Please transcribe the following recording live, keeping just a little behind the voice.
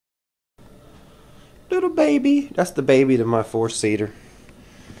Little baby. That's the baby to my four-seater.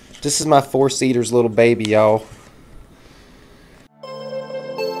 This is my four-seater's little baby, y'all.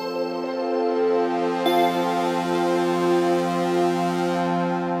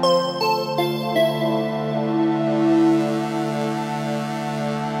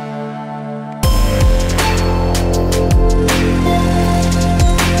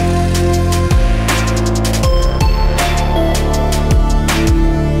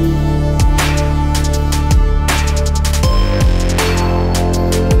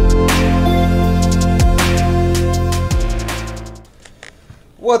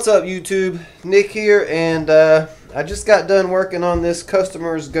 What's up, YouTube? Nick here, and I just got done working on this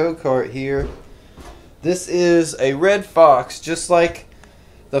customer's go-kart here. This is a Red Fox, just like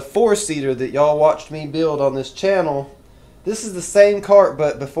the four-seater that y'all watched me build on this channel. This is the same kart,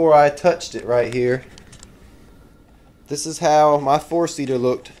 but before I touched it right here. This is how my four-seater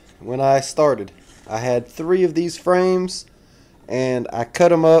looked when I started. I had 3 of these frames, and I cut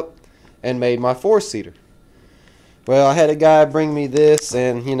them up and made my four-seater. Well, I had a guy bring me this,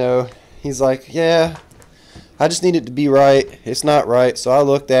 and you know, he's like, yeah, I just need it to be right. It's not right. So I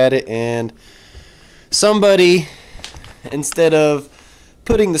looked at it, and somebody, instead of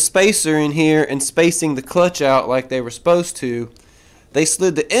putting the spacer in here and spacing the clutch out like they were supposed to, they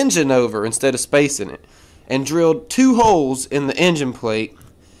slid the engine over instead of spacing it and drilled 2 holes in the engine plate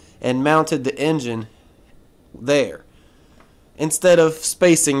and mounted the engine there instead of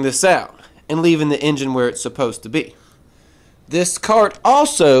spacing this out and leaving the engine where it's supposed to be. This kart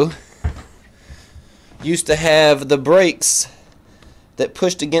also used to have the brakes that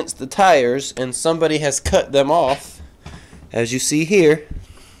pushed against the tires, and somebody has cut them off. As you see here,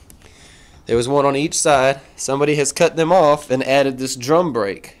 there was one on each side. Somebody has cut them off and added this drum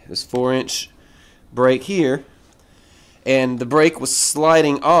brake, this 4-inch brake here, and the brake was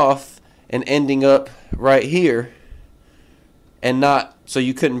sliding off and ending up right here, and not so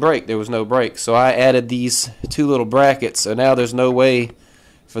you couldn't brake. There was no brake. So I added these 2 little brackets, so now there's no way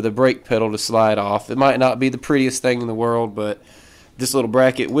for the brake pedal to slide off. It might not be the prettiest thing in the world, but this little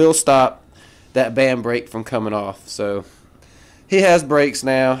bracket will stop that band brake from coming off. So he has brakes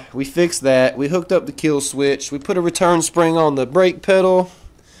now. We fixed that. We hooked up the kill switch. We put a return spring on the brake pedal.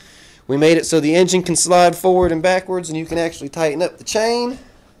 We made it so the engine can slide forward and backwards, and you can actually tighten up the chain.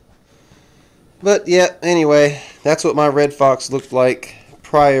 But yeah, anyway, that's what my Red Fox looked like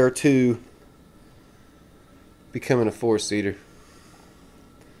prior to becoming a four-seater.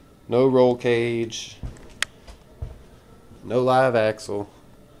 No roll cage, no live axle.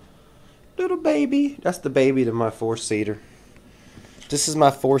 Little baby. That's the baby to my four-seater. This is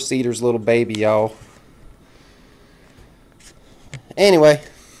my four-seater's little baby, y'all. Anyway,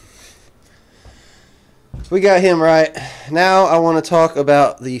 we got him right. Now I want to talk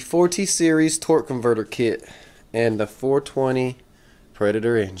about the 4T Series torque converter kit and the 420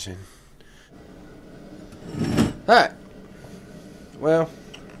 Predator engine. Alright. Well,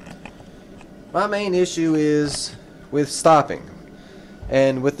 my main issue is with stopping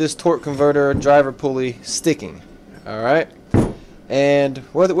and with this torque converter driver pulley sticking. Alright. And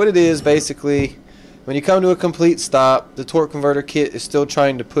what it is, basically, when you come to a complete stop, the torque converter kit is still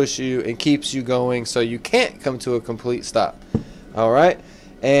trying to push you and keeps you going, so you can't come to a complete stop. Alright?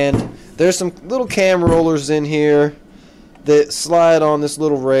 And there's some little cam rollers in here that slide on this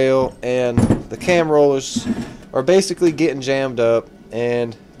little rail, and the cam rollers are basically getting jammed up,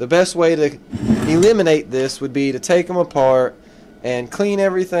 and the best way to eliminate this would be to take them apart and clean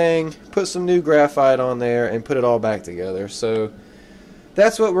everything, put some new graphite on there, and put it all back together. So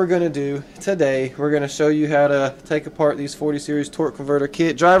that's what we're going to do today. We're going to show you how to take apart these 40 series torque converter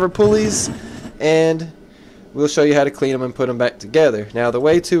kit driver pulleys, and we'll show you how to clean them and put them back together. Now, the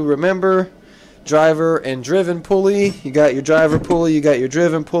way to remember driver and driven pulley, you got your driver pulley, you got your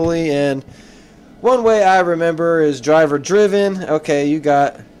driven pulley, and one way I remember is driver driven. Okay, you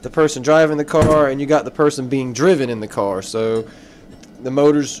got the person driving the car and you got the person being driven in the car. So the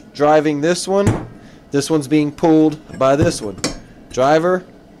motor's driving this one's being pulled by this one. Driver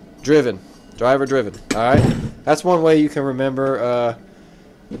driven. Driver driven. Alright? That's one way you can remember.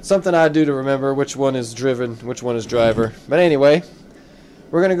 Something I do to remember which one is driven, which one is driver. But anyway,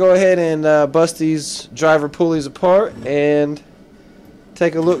 we're going to go ahead and bust these driver pulleys apart and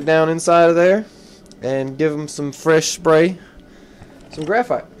take a look down inside of there and give them some fresh spray, some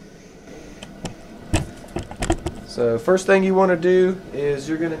graphite. So first thing you want to do is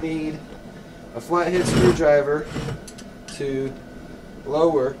you're going to need a flathead screwdriver to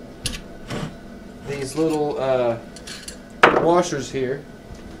lower these little washers here.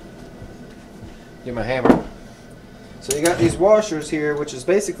 Get my hammer. So So you got these washers here, which is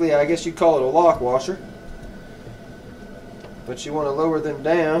basically, I guess you'd call it a lock washer. But you want to lower them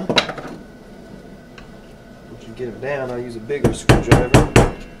down. Once you get them down, I'll use a bigger screwdriver.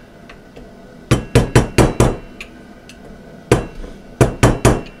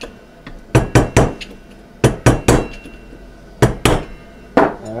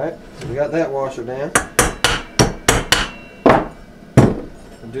 Alright, so we got that washer down.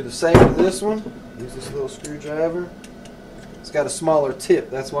 And do the same with this one. Use this little screwdriver. It's got a smaller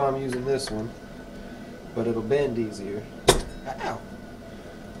tip, that's why I'm using this one. But it'll bend easier. Ow!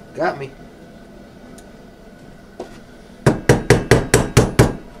 Got me. So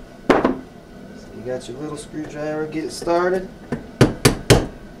you got your little screwdriver, get it started.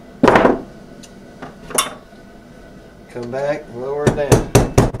 Come back, lower it down.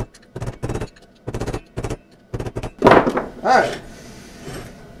 Alright.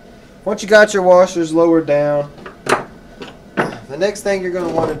 Once you got your washers lowered down, the next thing you're going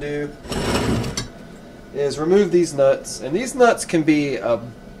to want to do is remove these nuts. And these nuts can be a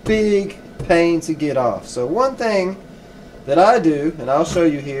big pain to get off. So one thing that I do, and I'll show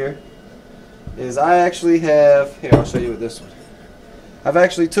you here, is I actually have, here I'll show you with this one. I've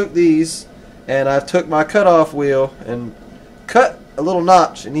actually took these and I've took my cutoff wheel and cut a little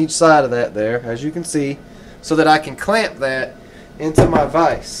notch in each side of that there, as you can see, so that I can clamp that into my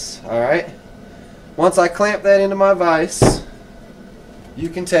vise. Alright? Once I clamp that into my vise, you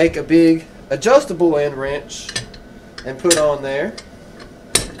can take a big adjustable end wrench and put on there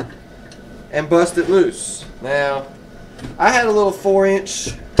and bust it loose. Now, I had a little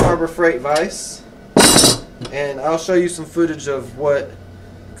 4-inch Harbor Freight vise, and I'll show you some footage of what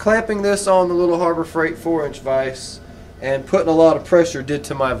clamping this on the little Harbor Freight 4-inch vise and putting a lot of pressure did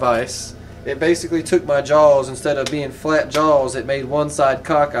to my vise. It basically took my jaws, instead of being flat jaws, it made one side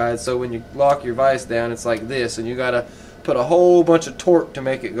cockeyed, so when you lock your vise down it's like this, and you gotta put a whole bunch of torque to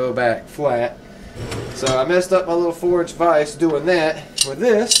make it go back flat. So I messed up my little 4-inch vise doing that with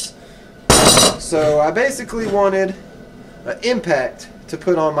this. So I basically wanted an impact to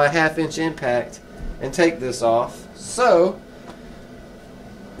put on my 1/2-inch impact and take this off. So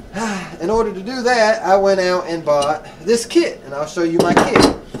in order to do that, I went out and bought this kit, and I'll show you my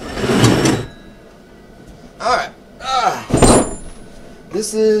kit. Alright,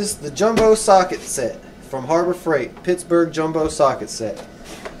 this is the jumbo socket set from Harbor Freight, Pittsburgh jumbo socket set.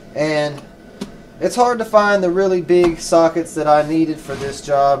 And it's hard to find the really big sockets that I needed for this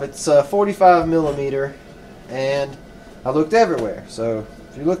job. It's 45 millimeter, and I looked everywhere. So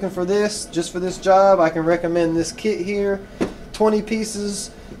if you're looking for this, just for this job, I can recommend this kit here. 20 pieces,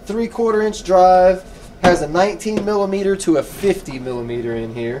 3/4 inch drive, has a 19 millimeter to a 50 millimeter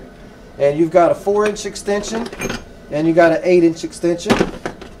in here. And you've got a 4-inch extension, and you got an 8-inch extension.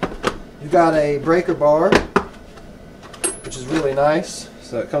 You've got a breaker bar, which is really nice.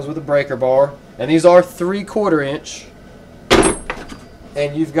 So it comes with a breaker bar, and these are 3/4 inch.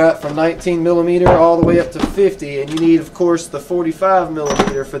 And you've got from 19 millimeter all the way up to 50, and you need, of course, the 45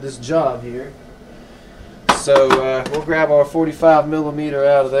 millimeter for this job here. So we'll grab our 45 millimeter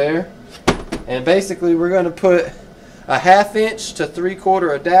out of there, and basically we're going to put a 1/2-inch to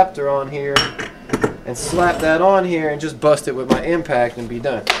 3/4 adapter on here and slap that on here and just bust it with my impact and be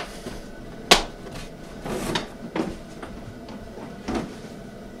done.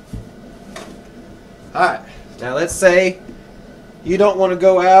 Alright, now let's say you don't want to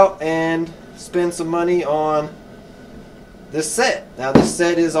go out and spend some money on this set. Now this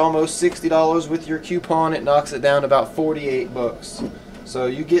set is almost $60 with your coupon. It knocks it down to about 48 bucks. So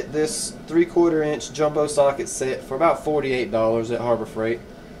you get this 3/4 inch jumbo socket set for about $48 at Harbor Freight.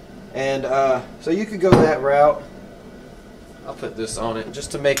 And so you could go that route. I'll put this on it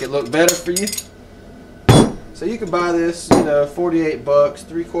just to make it look better for you. So you could buy this, you know, 48 bucks,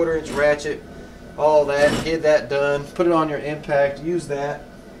 3/4 inch ratchet, all that, get that done, put it on your impact, use that.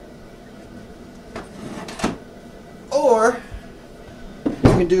 Or you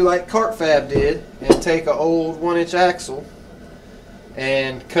can do like KartFab did and take an old 1-inch axle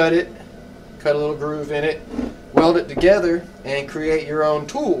and cut a little groove in it, weld it together, and create your own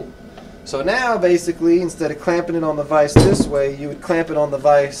tool. So now basically, instead of clamping it on the vise this way, you would clamp it on the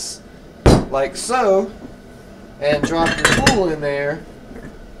vise like so and drop your tool in there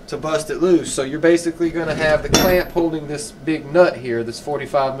to bust it loose. So you're basically going to have the clamp holding this big nut here, this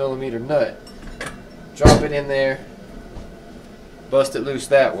 45 millimeter nut. Drop it in there, bust it loose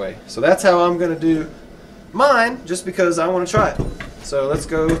that way. So that's how I'm going to do mine, just because I want to try it. So let's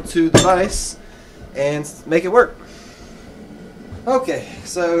go to the vise and make it work. Okay,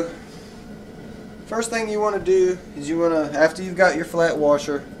 so first thing you want to do is you want to, after you've got your flat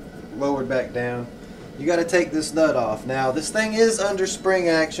washer lowered back down, you got to take this nut off. Now this thing is under spring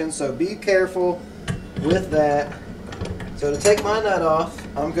action, so be careful with that. So to take my nut off,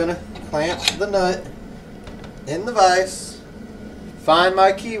 I'm going to clamp the nut in the vise, find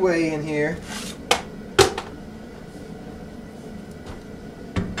my keyway in here,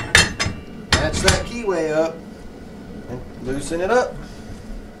 match that keyway up, and loosen it up.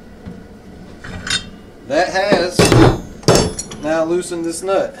 That has now loosened this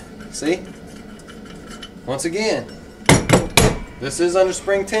nut. See? Once again, this is under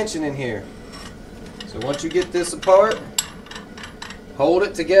spring tension in here. So once you get this apart, hold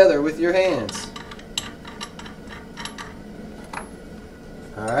it together with your hands.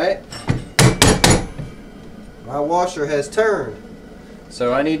 Alright? My washer has turned.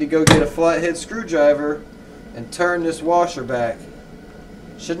 So I need to go get a flathead screwdriver and turn this washer back.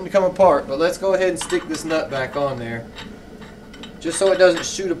 Shouldn't come apart, but let's go ahead and stick this nut back on there. Just so it doesn't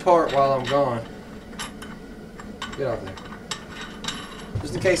shoot apart while I'm gone. Get off there.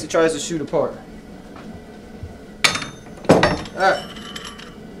 Just in case it tries to shoot apart. Alright.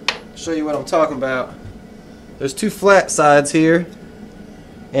 Show you what I'm talking about. There's two flat sides here.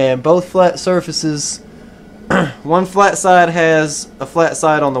 And both flat surfaces, one flat side has a flat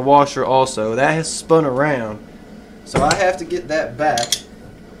side on the washer also. That has spun around. So I have to get that back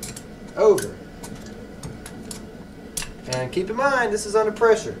over. And keep in mind, this is under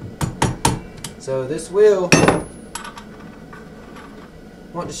pressure. So this will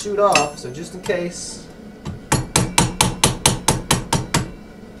want to shoot off, so just in case.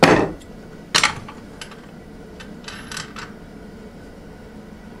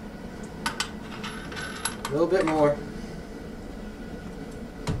 A little bit more.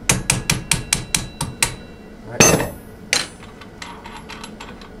 All right.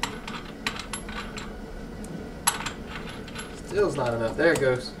 Still's not enough. There it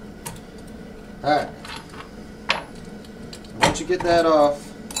goes. Alright. Once you get that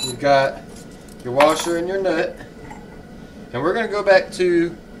off, you've got your washer and your nut. And we're going to go back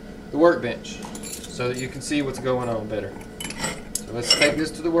to the workbench so that you can see what's going on better. So let's take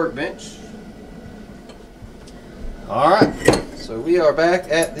this to the workbench. Alright. So we are back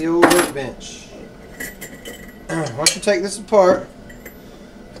at the old workbench. Once you take this apart,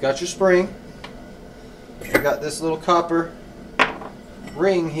 you've got your spring. You've got this little copper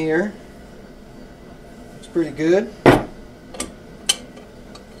ring here. Looks pretty good.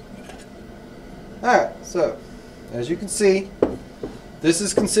 Alright, so as you can see, this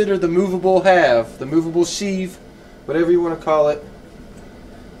is considered the movable halve, the movable sheave, whatever you want to call it.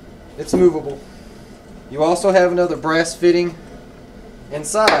 It's movable. You also have another brass fitting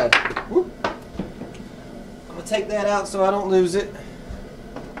inside. Whoop. I'm going to take that out so I don't lose it.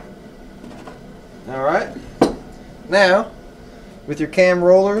 Alright. Now, with your cam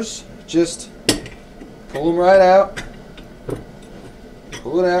rollers, just pull them right out.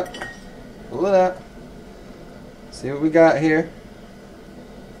 Pull it out. Pull it out. See what we got here.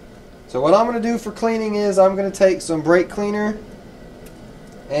 So what I'm going to do for cleaning is I'm going to take some brake cleaner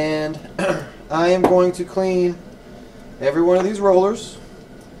and I am going to clean every one of these rollers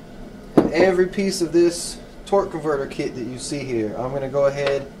and every piece of this torque converter kit that you see here. I'm going to go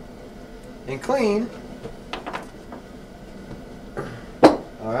ahead and clean.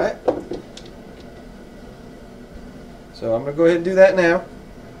 Alright. So I'm going to go ahead and do that now.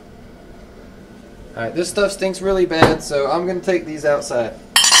 Alright, this stuff stinks really bad, so I'm going to take these outside.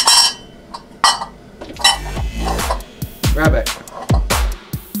 Right back.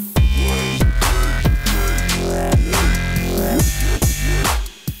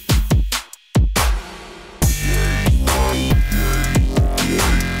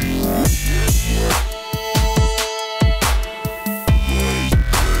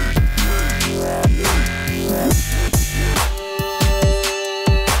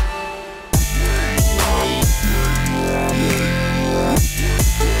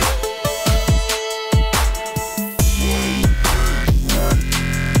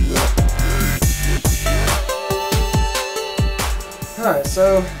 Alright,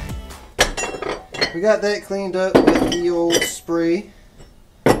 so we got that cleaned up with the old spray.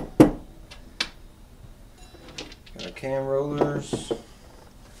 Got our cam rollers.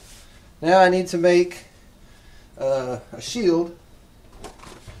 Now I need to make a shield.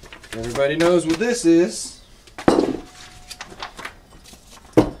 Everybody knows what this is.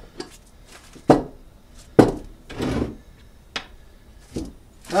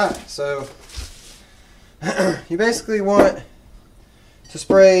 Alright, so you basically want to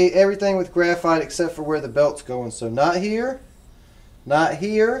spray everything with graphite except for where the belt's going. So not here, not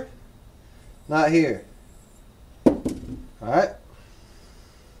here, not here. Alright.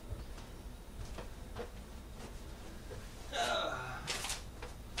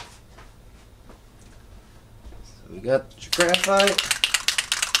 We got your graphite.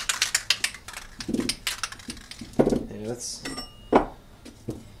 And let's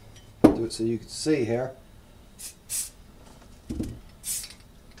do it so you can see here.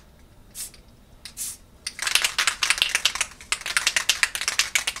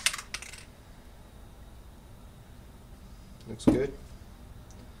 Looks good.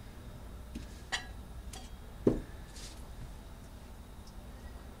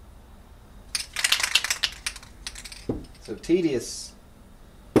 So tedious.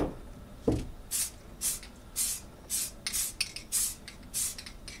 All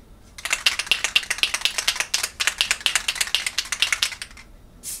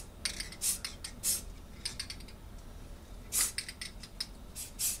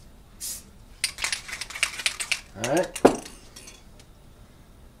right.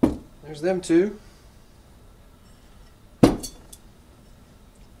 There's them two.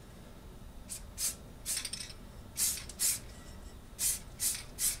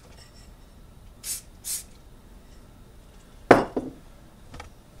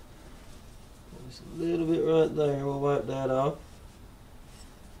 Just a little bit right there. We'll wipe that off.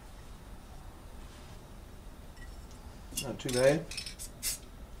 Not too bad.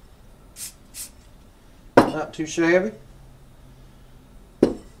 Not too shabby.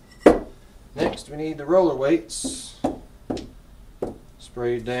 Next, we need the roller weights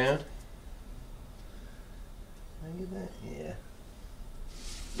sprayed down. Can I get that? Yeah.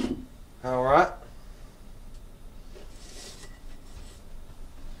 All right.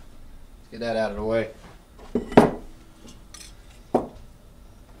 Let's get that out of the way.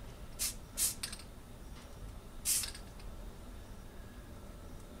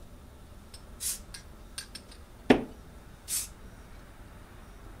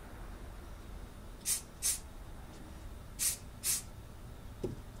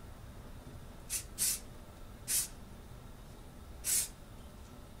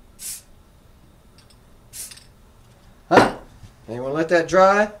 And we'll let that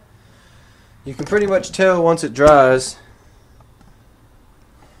dry. You can pretty much tell once it dries.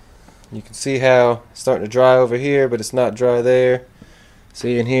 You can see how it's starting to dry over here, but it's not dry there.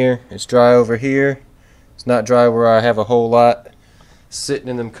 See in here, it's dry over here. It's not dry where I have a whole lot sitting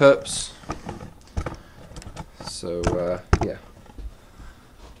in them cups. So yeah.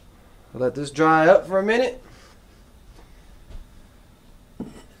 I'll let this dry up for a minute.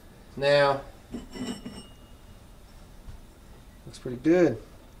 Now, looks pretty good.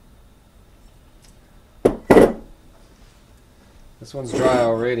 This one's dry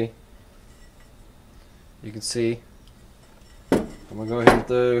already. You can see. I'm going to go ahead and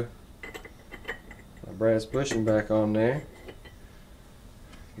throw my brass bushing back on there.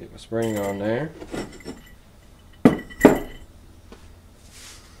 Get my spring on there. There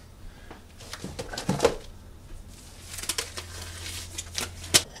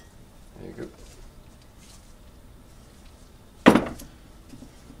you go.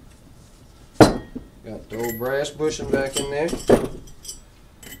 Got the old brass bushing back in there.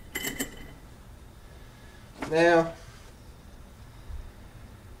 Now,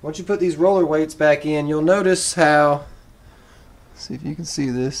 once you put these roller weights back in, you'll notice how, see if you can see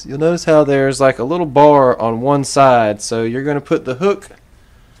this, you'll notice how there's like a little bar on one side. So you're going to put the hook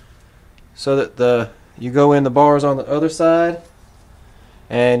so that you go in the bars on the other side,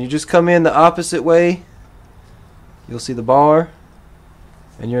 and you just come in the opposite way. You'll see the bar,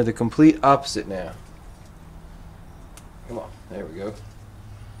 and you're the complete opposite now. Come on, there we go.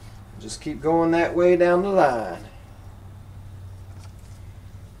 Just keep going that way down the line.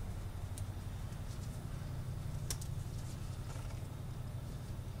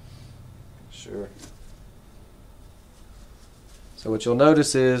 Sure. So what you'll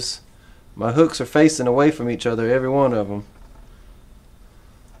notice is my hooks are facing away from each other, every one of them.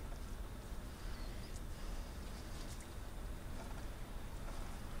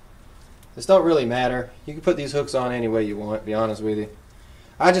 This don't really matter. You can put these hooks on any way you want, to be honest with you.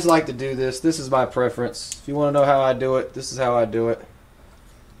 I just like to do this. This is my preference. If you want to know how I do it, this is how I do it.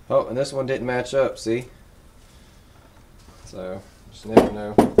 Oh, and this one didn't match up, see? So, just never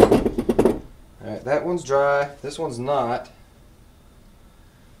know. Alright, that one's dry. This one's not.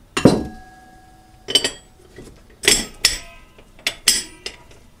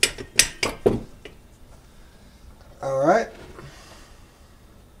 Alright.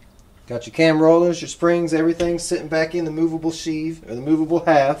 Got your cam rollers, your springs, everything sitting back in the movable sheave, or the movable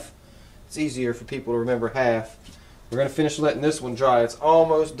half. It's easier for people to remember half. We're going to finish letting this one dry. It's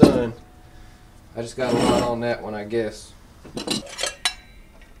almost done. I just got a lot on that one, I guess.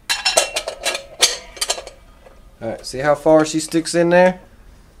 Alright, see how far she sticks in there?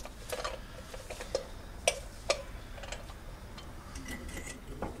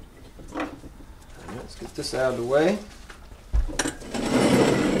 Get this out of the way.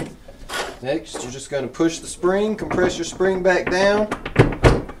 Next, you're just going to push the spring, compress your spring back down.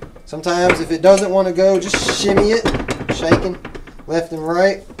 Sometimes if it doesn't want to go, just shimmy it, shaking left and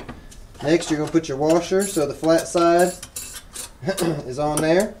right. Next, you're going to put your washer so the flat side is on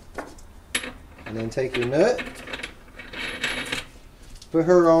there. And then take your nut, put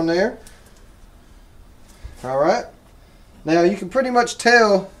her on there. Alright. Now you can pretty much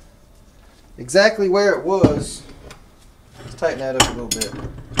tell exactly where it was. Let's tighten that up a little bit.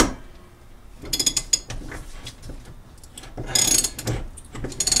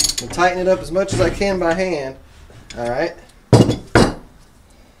 And tighten it up as much as I can by hand. Alright.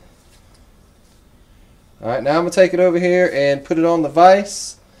 Alright, now I'm going to take it over here and put it on the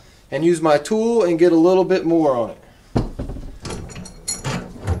vise and use my tool and get a little bit more on it.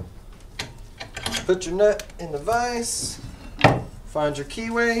 Put your nut in the vise, find your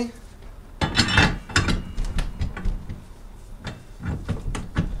keyway,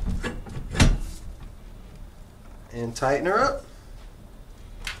 and tighten her up.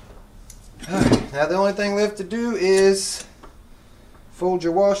 Alright, now the only thing left to do is fold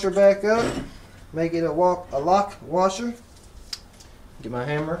your washer back up, make it a lock washer. Get my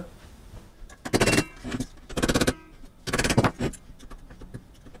hammer.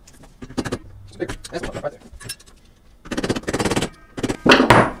 That's right there.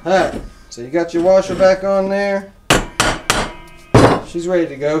 Alright, so you got your washer back on there. She's ready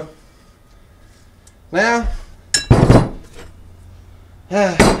to go. Now,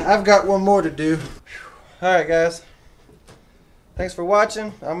 I've got one more to do. Alright guys, thanks for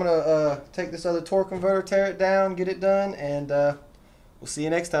watching. I'm going to take this other torque converter, tear it down, get it done, and we'll see you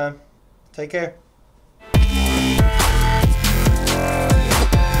next time. Take care.